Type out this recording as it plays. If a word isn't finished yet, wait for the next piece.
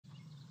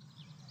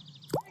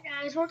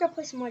Guys, we're gonna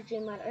play some more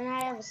GMOD, and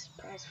I have a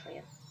surprise for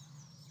you.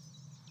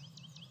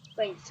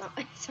 Wait,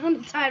 it's on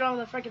the title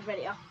of the freaking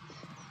video.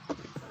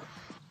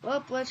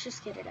 Well, let's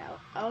just get it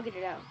out. I'll get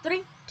it out.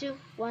 3, 2,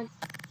 1.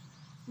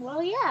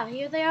 Well, yeah,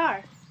 here they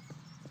are.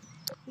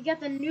 We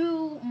got the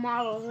new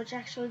models, which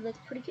actually look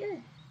pretty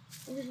good.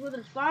 This is with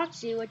a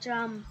Foxy, which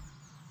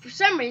for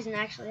some reason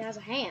actually has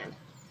a hand.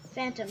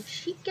 Phantom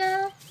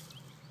Chica,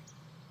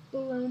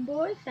 Balloon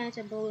Boy,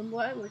 Phantom Balloon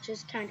Boy, which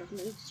is kind of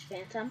me, just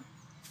Phantom.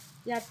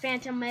 We got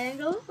Phantom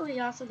Mangle.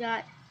 We also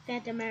got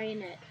Phantom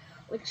Marionette,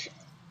 which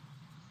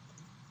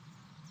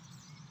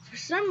for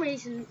some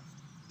reason,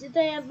 did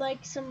they have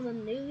like some of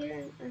them new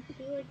here? I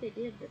feel like they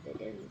did, but they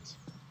didn't.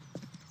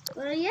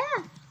 But yeah,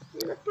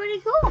 they look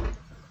pretty cool.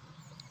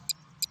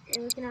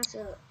 And we can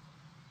also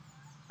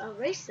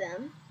erase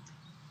them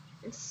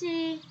and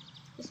see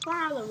the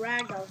spawn all the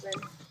ragdolls in.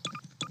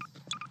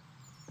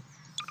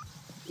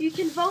 You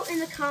can vote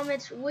in the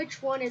comments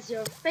which one is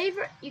your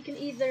favorite. You can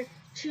either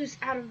choose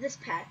out of this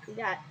pack. We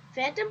got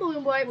Phantom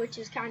Balloon Boy, which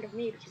is kind of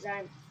me because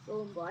I'm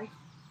Balloon Boy.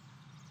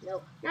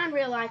 Nope, not in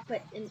real life,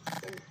 but in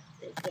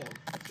the game.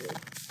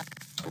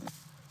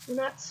 We're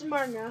not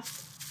smart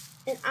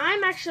enough. And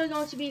I'm actually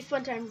going to be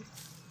Funtime.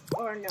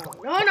 Or no,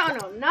 not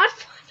Funtime. Not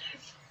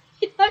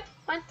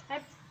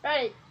Funtime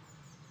Freddy.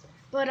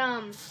 But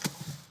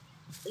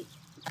wait,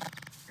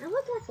 I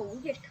look like a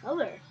weird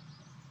color.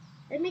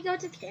 Let me go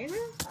to camera.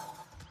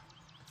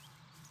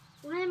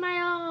 Why am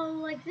I all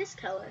like this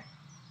color?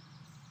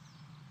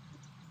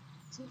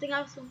 Something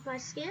else with my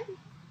skin?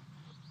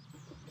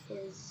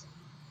 Because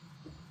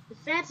the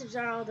phantoms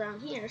are all down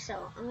here,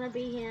 so I'm gonna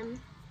be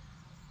him.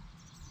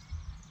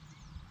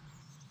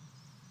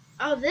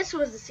 Oh, this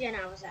was the skin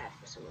I was at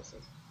for some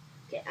reason.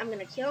 Okay, I'm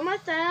gonna kill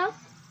myself.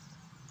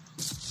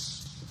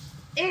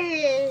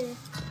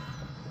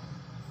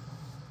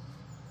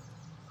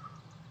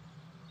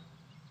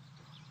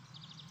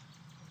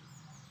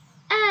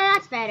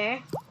 That's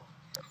better.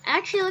 I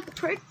actually look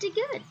pretty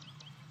good.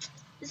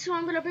 This is what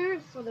I'm gonna be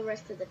for the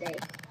rest of the day.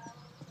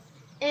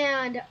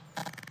 And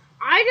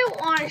I don't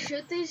want to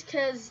shoot these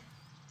because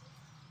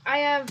I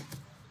have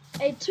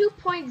a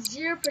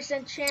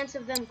 2.0% chance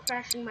of them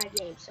crashing my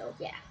game. So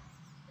yeah.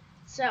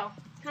 So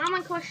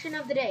common question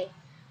of the day: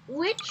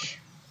 which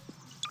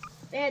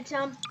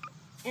Phantom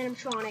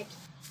animatronic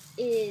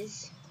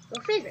is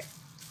your favorite?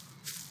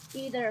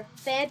 Either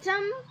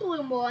Phantom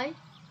Balloon Boy,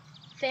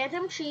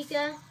 Phantom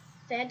Chica,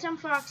 Phantom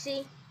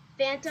Foxy,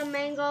 Phantom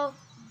Mangle,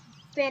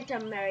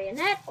 Phantom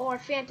Marionette, or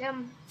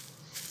Phantom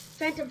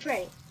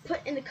Freddy.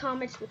 Put in the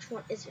comments which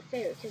one is your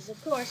favorite, because of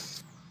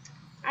course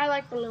I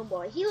like Balloon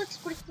Boy. He looks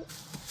pretty cool.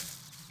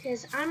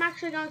 Because I'm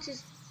actually going to,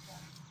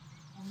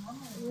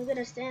 I'm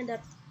gonna stand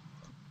up.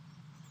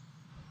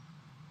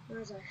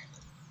 I'm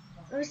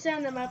gonna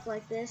stand them up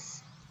like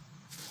this.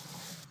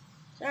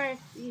 Sorry if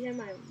you hear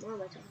my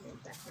mama talking in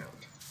the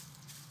background.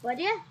 But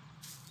yeah,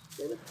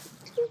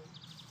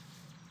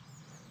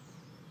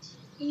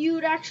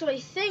 you'd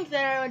actually think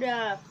that I would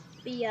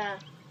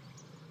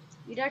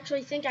you'd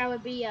actually think I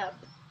would be a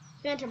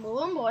Phantom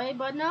Balloon Boy,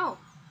 but no.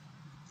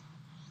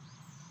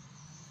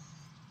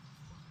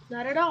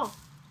 Not at all.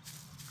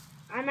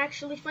 I'm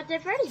actually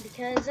Funtime Freddy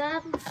because,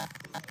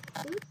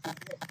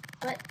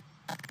 but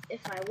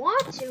if I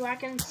want to, I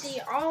can see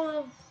all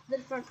of the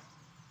different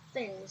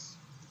things.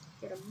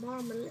 Get a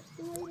marmalade.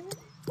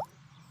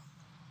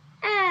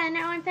 Ah,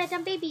 now I'm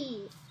Phantom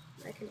Baby.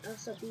 I can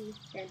also be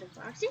Phantom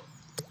Foxy.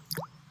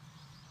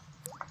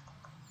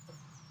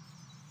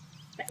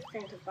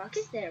 Phantom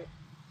Foxy, there.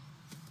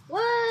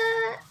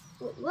 What?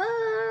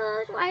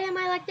 What? Why am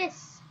I like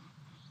this?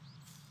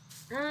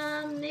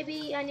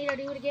 Maybe I need to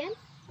do it again.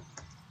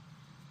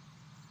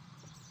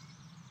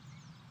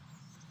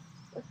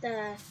 What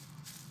the?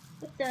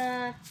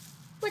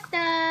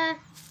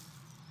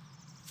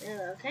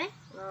 Okay.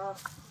 Oh,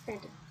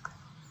 Phantom.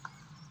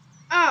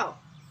 Oh.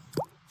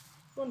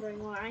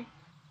 Wondering why.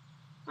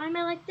 Why am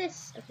I like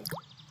this? Okay.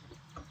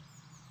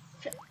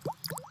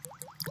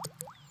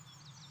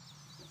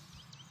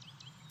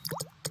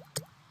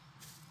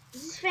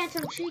 This is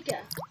Phantom Chica.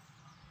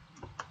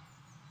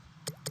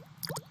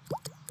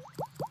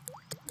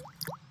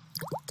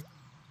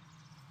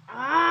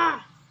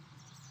 Ah!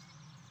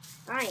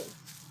 Fine.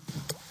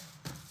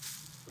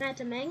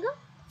 Phantom Mango?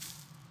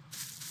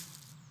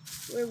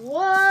 Wait,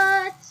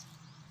 what?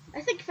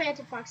 I think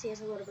Phantom Foxy has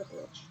a little bit of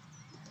glitch.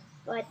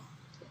 But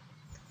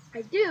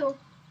I do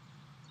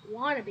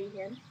want to be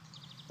him,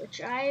 which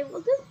I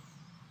will do.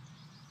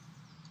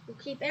 We'll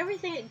keep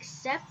everything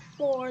except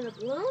for the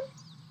balloon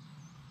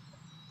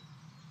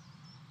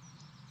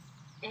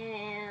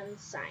and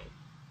sign.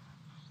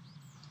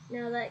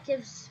 Now that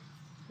gives.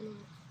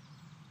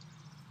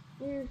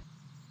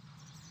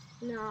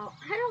 No,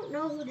 I don't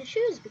know who to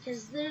choose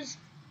because there's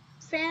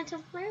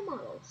Phantom player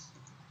models.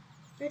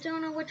 I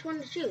don't know which one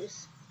to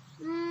choose.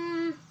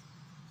 It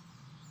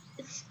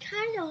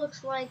kind of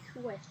looks like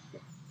wait,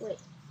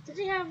 does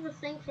he have the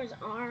thing for his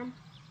arm?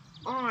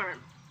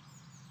 Arm.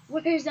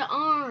 Where's the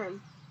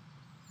arm?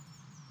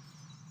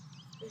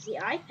 There's the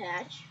eye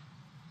patch.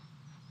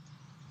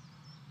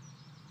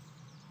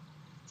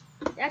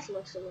 That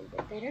looks a little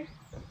bit better.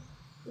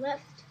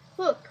 Left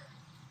hook.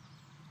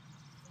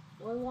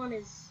 Only one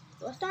is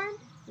left arm?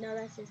 No,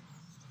 that's his.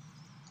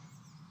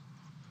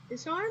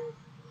 This arm?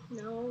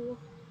 No.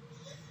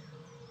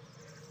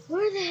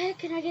 Where the heck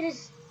can I get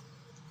his?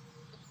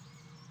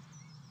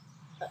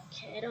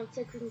 Okay, I don't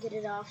think we can get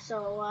it off.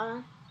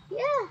 So,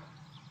 yeah.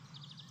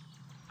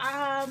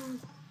 I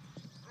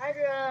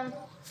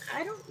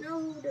don't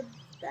know who to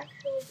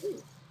actually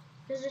do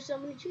because there's so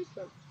many to choose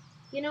from.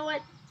 You know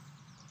what?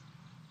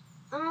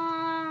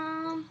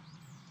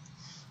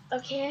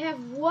 Okay, I have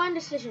one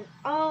decision.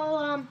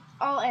 I'll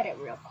edit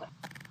real quick.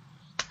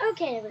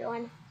 Okay,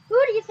 everyone.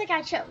 Who do you think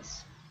I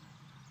chose?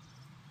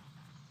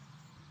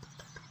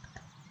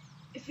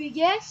 If you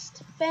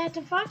guessed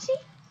Phantom Foxy,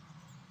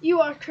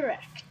 you are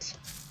correct.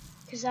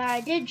 Because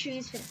I did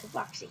choose Phantom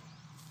Foxy.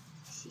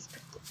 She's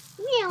pretty cool.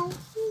 Meow.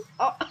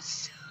 Oh,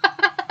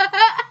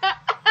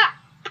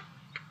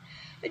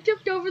 I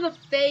jumped over the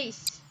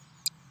face.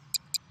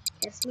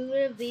 Let's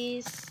move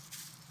these.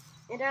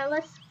 And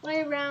let's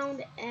play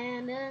around.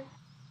 And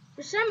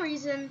for some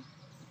reason,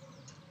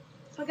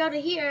 if I go to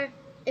here,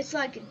 it's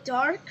like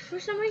dark for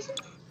some reason.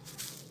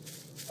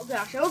 Oh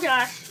gosh, oh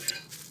gosh.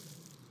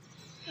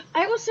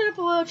 I will set up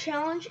a little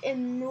challenge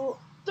in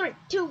 3,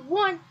 2,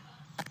 1.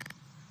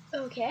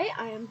 Okay,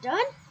 I am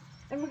done.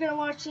 And we're going to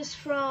watch this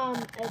from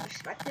a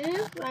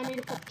perspective. I need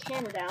to put the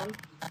camera down.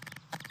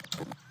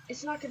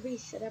 It's not going to be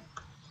set up.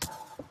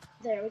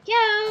 There we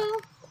go.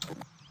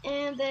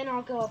 And then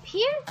I'll go up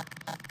here.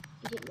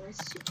 Get my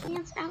suit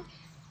pants out.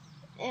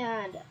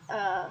 And,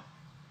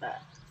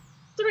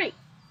 3,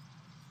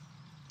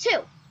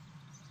 2,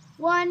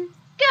 1,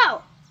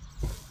 go!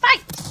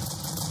 Fight!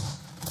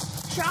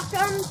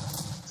 Shotgun.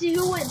 See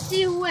who wins.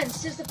 See who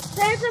wins. Does the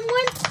Phantom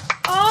win?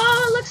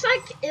 Oh,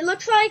 it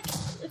looks like,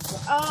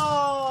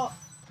 oh,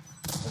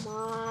 come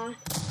on.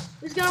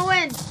 Who's gonna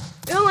win?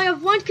 We only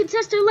have one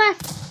contestant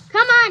left.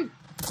 Come on.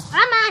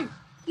 Come on.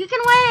 You can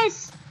win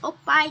this. Oh,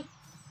 bye.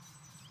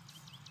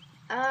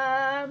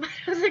 I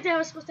don't think that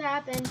was supposed to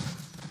happen.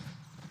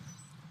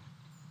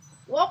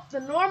 Well, the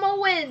normal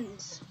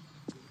wins.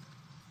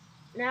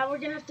 Now we're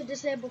gonna have to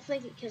disable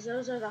thinking because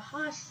those are the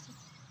host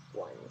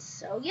ones.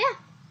 So yeah,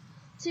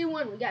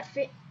 2-1. We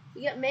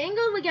got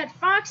Mangled. We got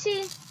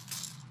Foxy.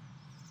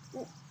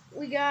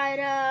 We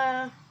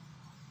got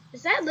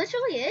is that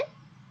literally it?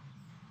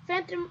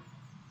 Phantom.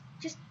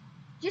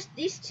 Just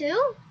these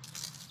two?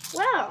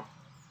 Wow.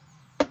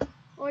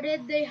 Or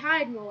did they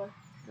hide more?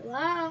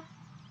 Hello?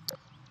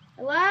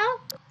 Hello?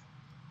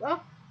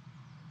 Well,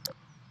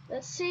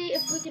 let's see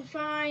if we can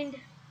find.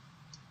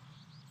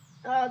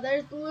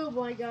 There's Blue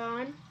Boy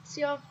gone.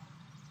 See how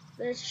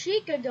there's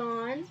Chica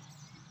gone.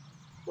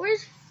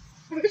 Where's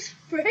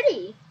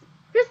Freddy?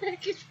 Where the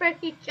heck is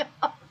Freddy go?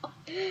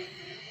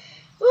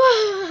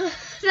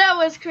 That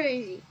was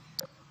crazy.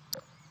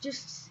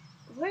 Just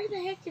where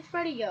the heck did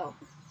Freddy go?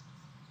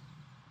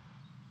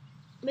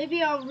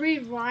 Maybe I'll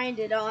rewind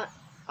it on.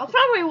 I'll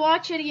probably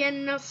watch it again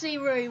and I'll see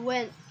where he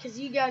went, because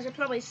you guys are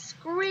probably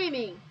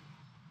screaming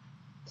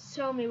to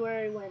tell me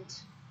where he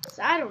went.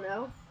 So I don't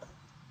know.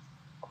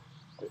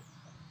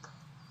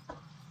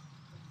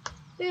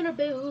 Boom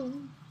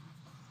boom.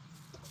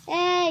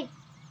 Hey.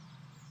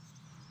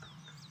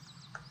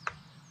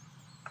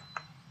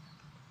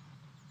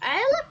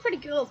 I look pretty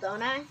cool,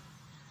 don't I?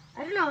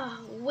 I don't know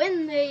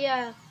when they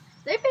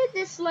made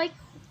this like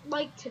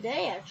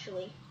today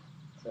actually.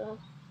 So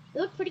they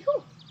look pretty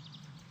cool.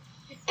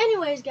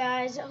 Anyways,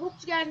 guys, I hope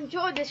you guys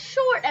enjoyed this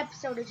short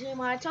episode of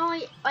GMOD. It's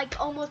only like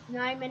almost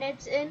 9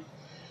 minutes in.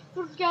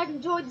 Hope you guys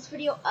enjoyed this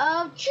video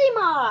of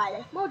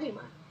GMOD. More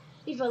GMOD.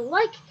 Leave a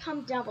like,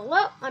 comment down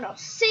below, and I'll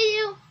see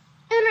you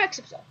in the next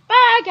episode.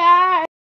 Bye, guys.